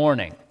communal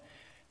mourning.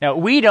 Now,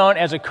 we don't,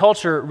 as a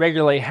culture,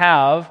 regularly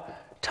have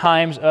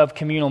times of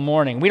communal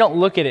mourning. We don't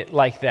look at it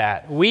like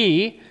that.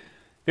 We,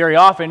 very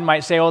often,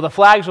 might say, the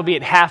flags will be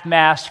at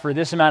half-mast for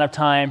this amount of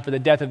time for the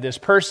death of this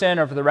person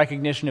or for the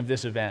recognition of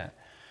this event.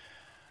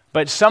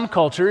 But some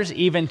cultures,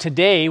 even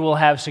today, will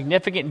have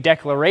significant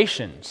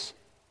declarations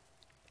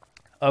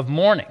of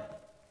mourning.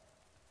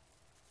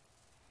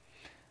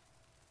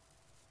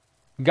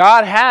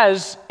 God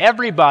has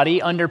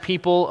everybody under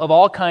people of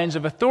all kinds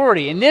of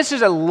authority, and this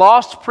is a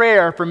lost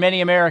prayer for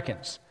many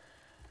Americans.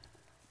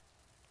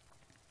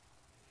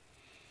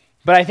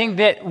 But I think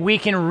that we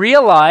can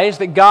realize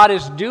that God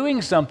is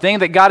doing something,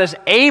 that God is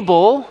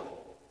able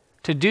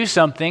to do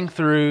something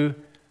through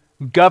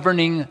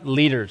governing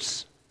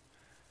leaders.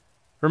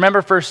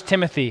 Remember 1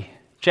 Timothy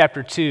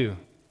chapter 2.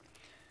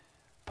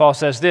 Paul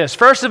says this: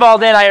 "First of all,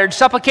 then, I urge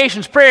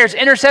supplications, prayers,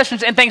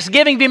 intercessions, and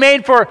thanksgiving be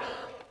made for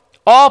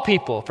all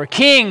people, for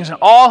kings and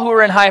all who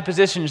are in high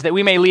positions, that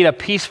we may lead a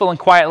peaceful and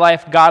quiet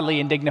life, godly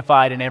and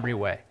dignified in every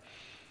way."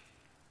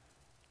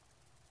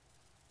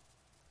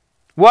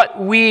 What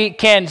we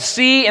can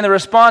see in the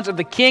response of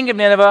the king of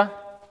Nineveh,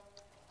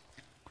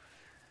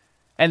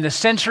 and the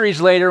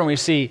centuries later when we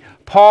see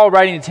Paul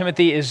writing to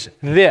Timothy, is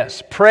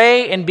this: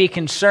 pray and be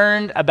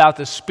concerned about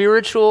the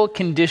spiritual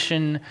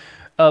condition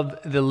of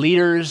the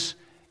leaders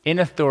in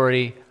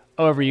authority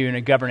over you in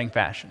a governing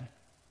fashion.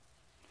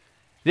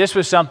 This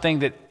was something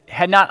that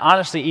had not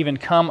honestly even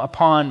come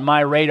upon my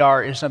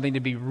radar as something to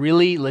be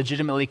really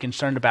legitimately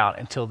concerned about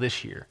until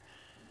this year.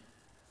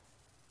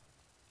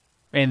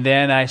 And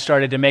then I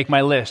started to make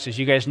my list. As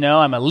you guys know,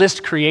 I'm a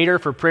list creator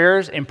for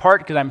prayers, in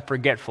part because I'm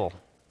forgetful.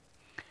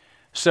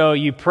 So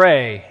you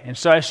pray. And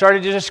so I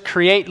started to just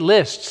create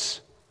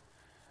lists.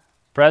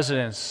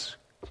 President,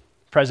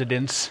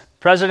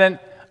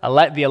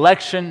 the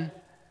election,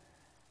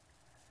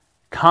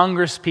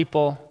 Congress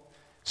people,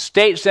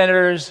 state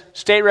senators,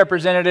 state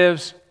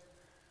representatives.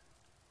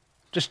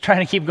 Just trying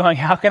to keep going.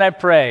 How can I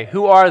pray?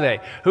 Who are they?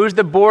 Who's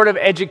the board of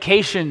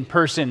education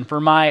person for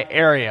my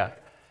area?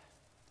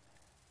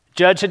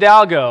 Judge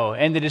Hidalgo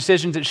and the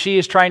decisions that she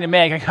is trying to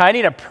make. I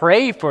need to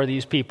pray for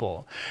these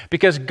people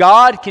because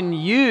God can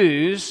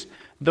use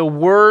the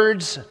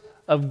words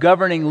of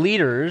governing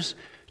leaders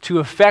to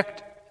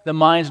affect the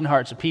minds and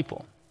hearts of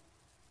people.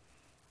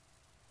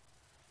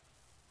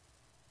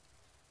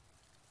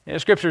 The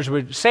scriptures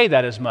would say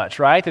that as much,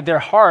 right? That their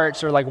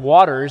hearts are like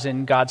waters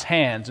in God's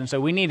hands. And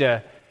so we need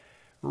to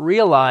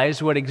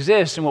realize what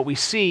exists and what we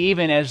see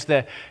even as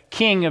the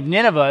king of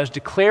Nineveh is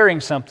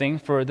declaring something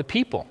for the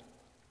people.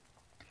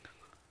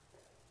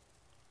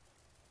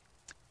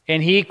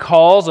 And he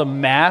calls a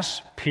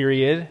mass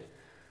period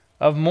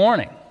of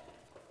mourning.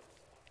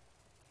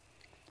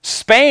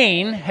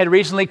 Spain had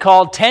recently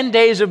called 10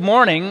 days of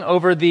mourning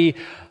over the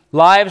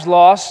lives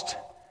lost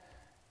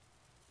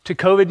to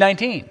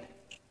COVID-19.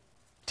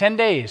 10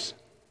 days.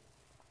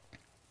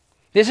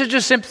 This is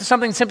just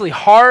something simply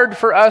hard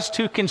for us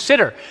to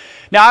consider.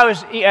 Now, I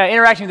was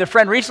interacting with a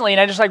friend recently, and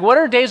I just like, what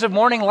are days of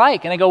mourning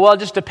like? And I go, well, it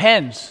just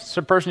depends. It's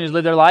a person who's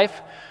lived their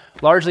life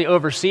largely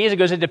overseas. It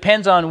goes, it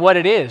depends on what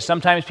it is.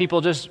 Sometimes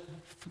people just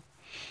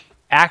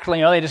act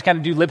like, they just kind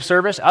of do lip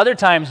service. Other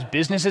times,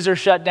 businesses are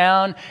shut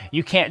down.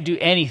 You can't do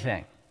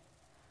anything.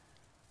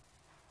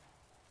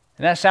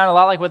 And that sounded a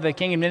lot like what the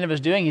king of Nineveh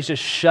is doing. He's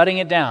just shutting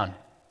it down.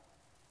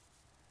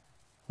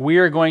 We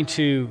are going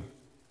to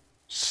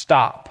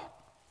stop.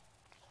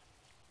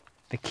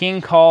 The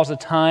king calls a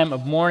time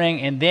of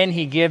mourning, and then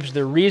he gives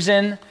the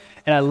reason.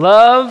 And I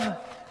love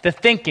the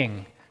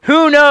thinking.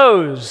 Who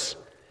knows?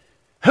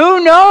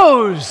 Who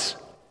knows?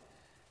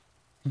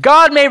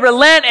 God may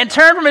relent and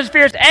turn from his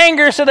fierce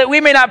anger so that we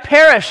may not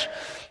perish.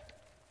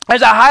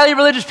 As a highly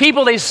religious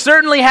people, they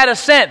certainly had a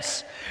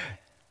sense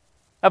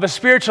of a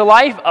spiritual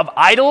life, of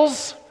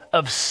idols,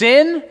 of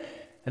sin.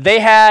 They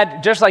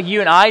had, just like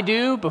you and I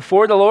do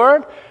before the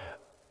Lord,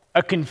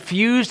 a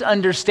confused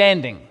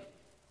understanding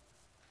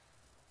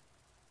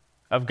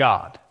of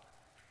God.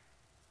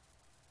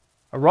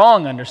 A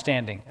wrong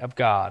understanding of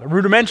God. A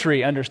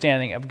rudimentary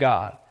understanding of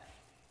God.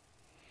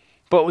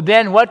 But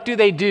then what do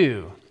they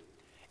do?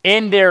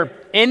 In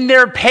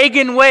their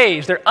pagan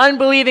ways, their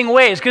unbelieving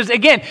ways. Because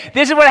again,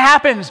 this is what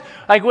happens.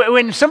 Like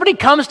when somebody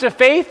comes to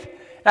faith,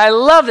 and I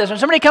love this, when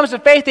somebody comes to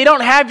faith, they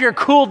don't have your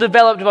cool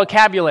developed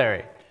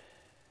vocabulary.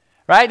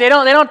 right? They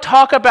don't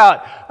talk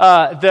about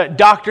the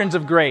doctrines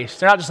of grace.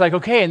 They're not just like,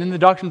 okay, and then the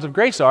doctrines of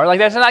grace are. Like,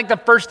 that's not like the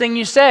first thing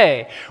you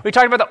say. We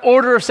talked about the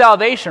order of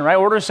salvation, right?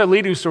 Order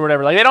salutis or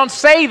whatever. Like, they don't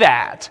say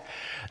that.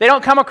 They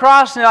don't come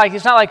across and like,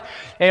 it's not like,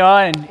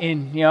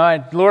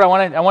 Lord,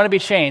 I want to be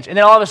changed. And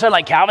then all of a sudden,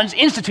 like, Calvin's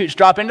institutes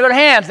drop into their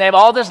hands. And they have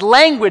all this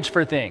language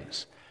for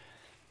things.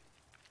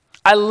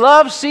 I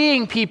love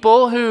seeing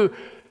people who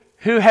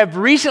have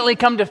recently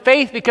come to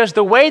faith because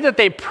the way that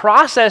they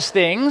process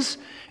things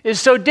is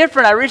so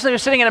different. I recently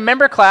was sitting in a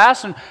member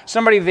class and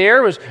somebody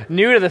there was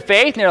new to the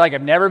faith and they're like,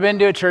 I've never been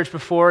to a church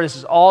before. This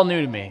is all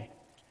new to me.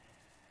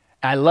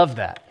 And I love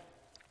that.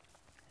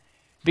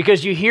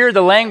 Because you hear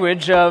the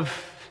language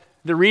of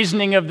the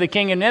reasoning of the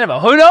king of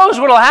Nineveh. Who knows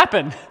what will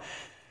happen?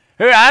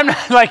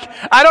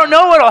 I don't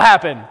know what will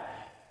happen.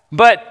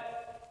 But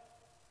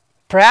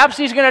perhaps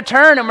he's going to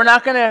turn and we're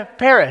not going to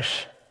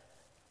perish.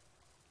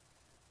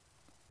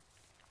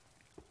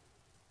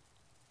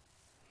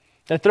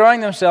 They're throwing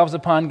themselves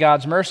upon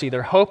God's mercy.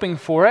 They're hoping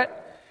for it,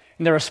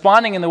 and they're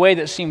responding in the way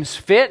that seems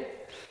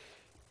fit.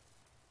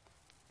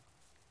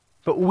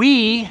 But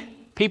we,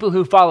 people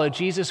who follow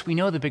Jesus, we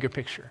know the bigger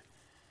picture.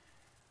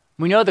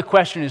 We know the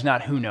question is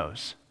not who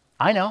knows.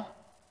 I know.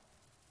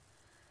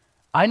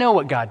 I know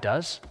what God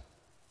does.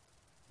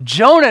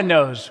 Jonah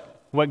knows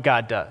what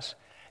God does.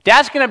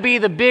 That's going to be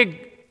the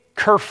big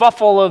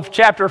kerfuffle of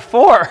chapter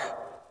 4.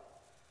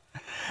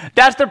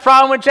 That's the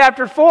problem with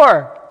chapter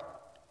 4.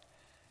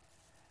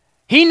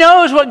 He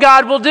knows what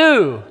God will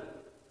do.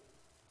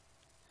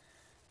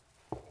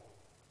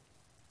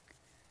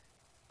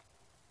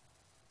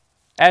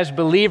 As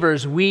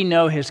believers, we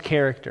know his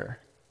character.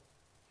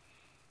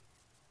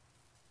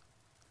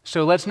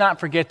 So let's not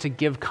forget to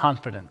give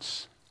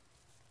confidence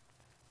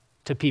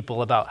to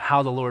people about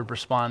how the Lord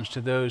responds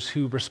to those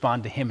who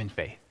respond to him in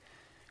faith.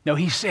 No,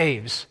 he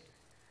saves.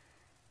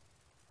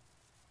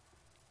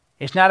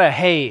 It's not a,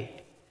 hey,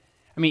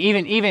 I mean,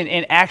 even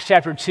in Acts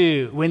chapter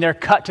 2, when they're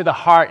cut to the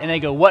heart and they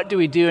go, what do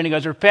we do? And he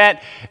goes, repent,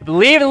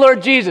 believe in the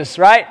Lord Jesus,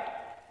 right?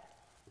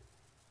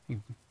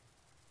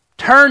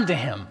 Turn to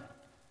him.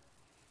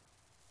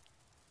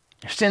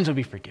 Your sins will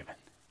be forgiven.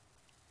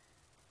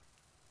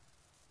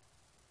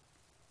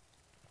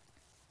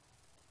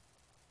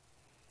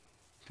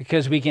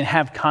 Because we can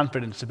have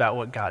confidence about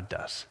what God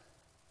does.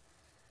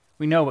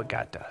 We know what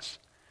God does.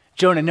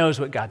 Jonah knows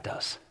what God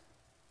does.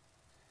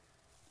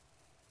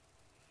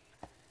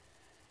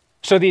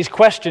 So these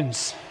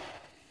questions,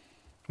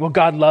 will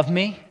God love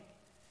me?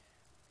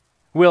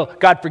 Will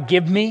God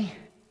forgive me?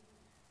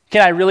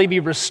 Can I really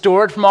be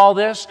restored from all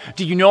this?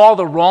 Do you know all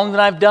the wrong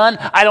that I've done?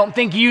 I don't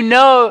think you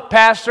know,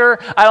 Pastor.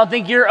 I don't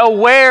think you're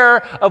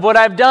aware of what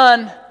I've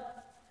done.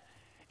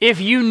 If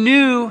you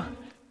knew,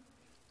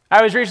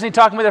 I was recently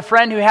talking with a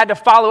friend who had to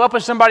follow up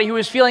with somebody who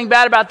was feeling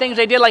bad about things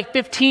they did like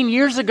 15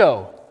 years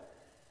ago.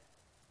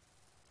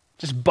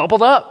 Just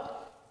bubbled up.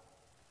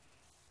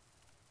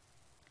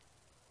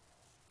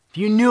 If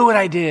you knew what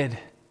I did,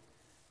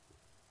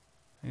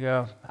 you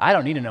go, I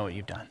don't need to know what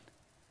you've done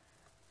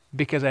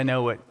because I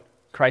know what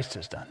Christ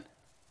has done.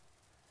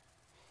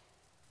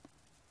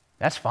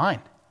 That's fine.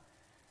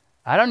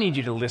 I don't need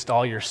you to list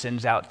all your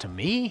sins out to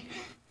me.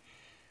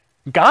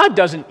 God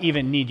doesn't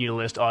even need you to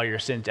list all your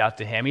sins out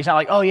to him. He's not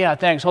like, oh yeah,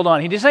 thanks, hold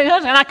on. He's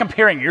not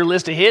comparing your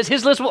list to his.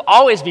 His list will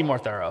always be more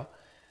thorough.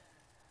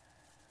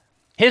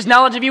 His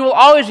knowledge of you will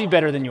always be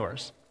better than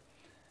yours.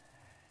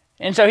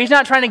 And so he's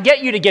not trying to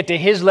get you to get to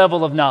his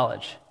level of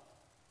knowledge.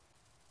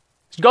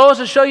 His goal is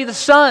to show you the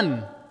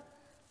Son,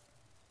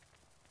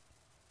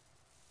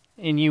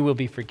 and you will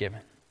be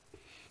forgiven.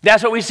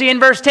 That's what we see in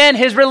verse 10,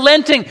 his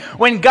relenting.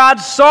 When God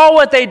saw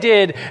what they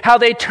did, how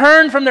they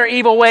turned from their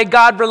evil way,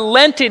 God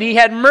relented. He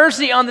had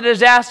mercy on the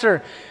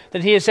disaster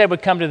that he had said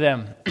would come to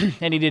them,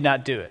 and he did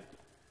not do it.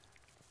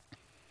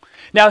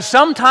 Now,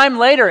 sometime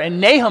later, and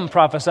Nahum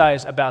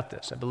prophesies about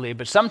this, I believe,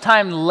 but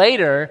sometime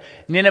later,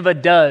 Nineveh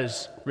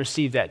does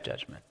receive that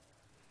judgment.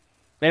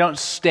 They don't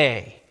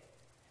stay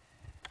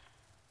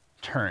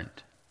turned.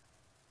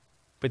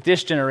 But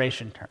this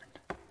generation turned.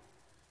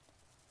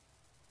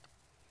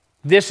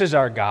 This is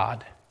our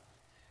God.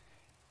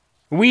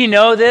 We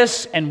know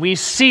this and we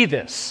see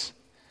this.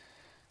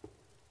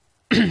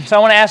 So I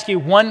want to ask you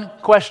one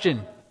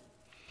question.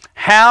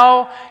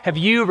 How have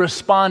you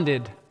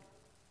responded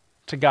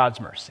to God's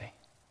mercy?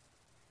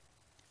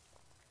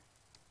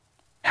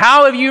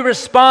 How have you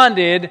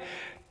responded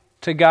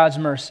to God's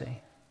mercy?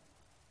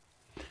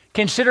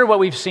 Consider what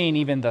we've seen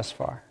even thus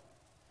far.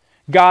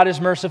 God is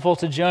merciful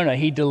to Jonah.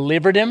 He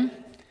delivered him,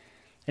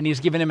 and he's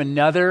given him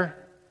another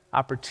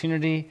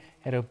opportunity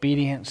at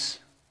obedience.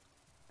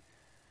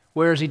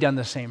 Where has he done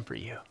the same for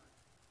you?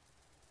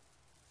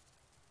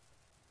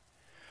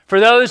 For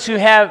those who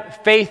have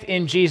faith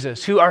in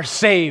Jesus, who are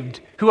saved,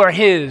 who are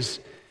his,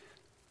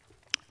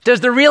 does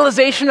the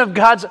realization of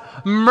God's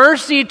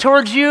mercy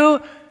towards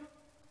you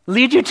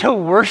lead you to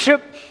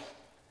worship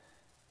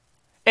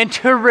and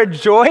to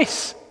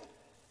rejoice,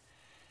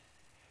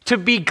 to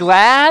be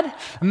glad,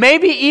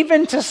 maybe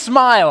even to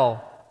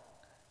smile?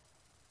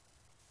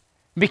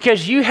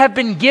 Because you have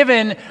been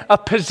given a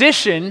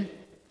position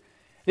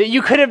that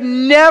you could have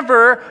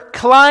never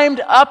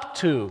climbed up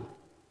to.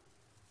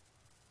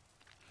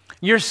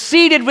 You're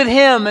seated with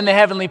Him in the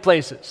heavenly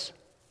places.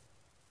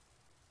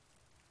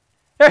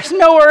 There's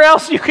nowhere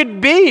else you could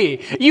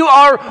be. You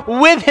are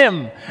with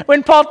Him.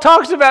 When Paul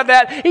talks about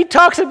that, he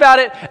talks about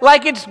it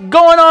like it's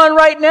going on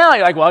right now.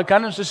 You're like, well, I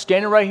kind of just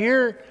standing right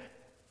here,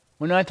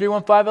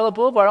 19315 Ella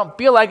Boulevard. I don't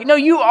feel like it. No,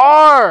 you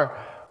are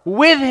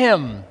with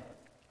Him.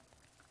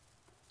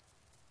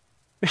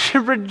 We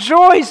should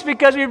rejoice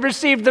because we've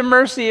received the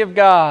mercy of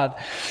God.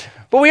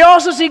 But we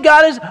also see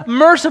God is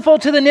merciful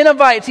to the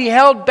Ninevites. He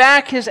held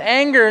back His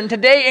anger. And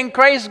today in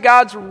Christ,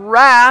 God's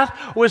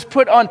wrath was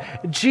put on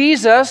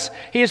Jesus.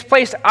 He has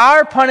placed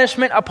our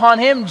punishment upon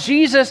Him.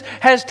 Jesus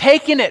has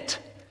taken it.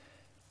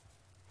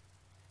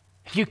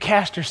 You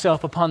cast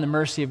yourself upon the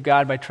mercy of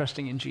God by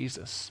trusting in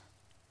Jesus.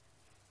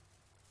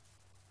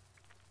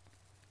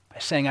 By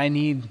saying, I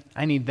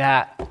need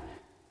that.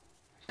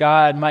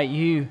 God, might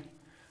you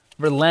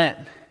relent.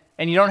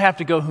 And you don't have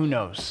to go, who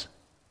knows?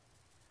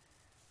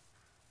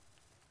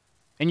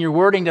 And your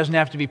wording doesn't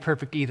have to be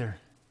perfect either.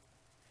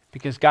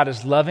 Because God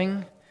is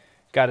loving,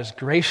 God is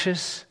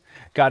gracious,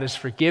 God is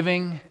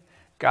forgiving,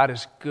 God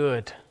is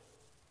good.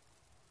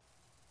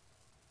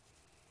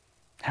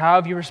 How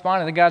have you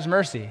responded to God's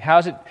mercy? How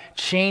has it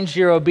changed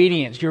your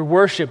obedience, your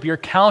worship, your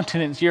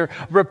countenance, your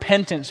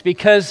repentance?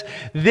 Because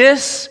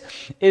this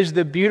is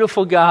the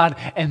beautiful God,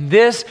 and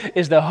this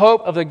is the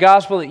hope of the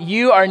gospel, that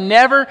you are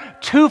never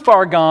too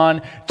far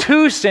gone,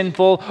 too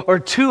sinful, or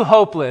too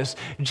hopeless.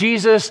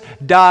 Jesus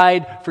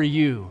died for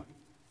you.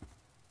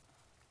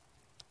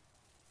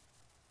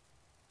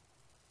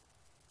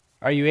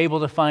 Are you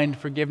able to find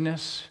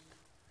forgiveness?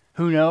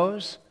 Who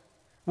knows?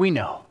 We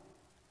know.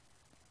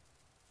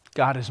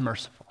 God is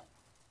merciful.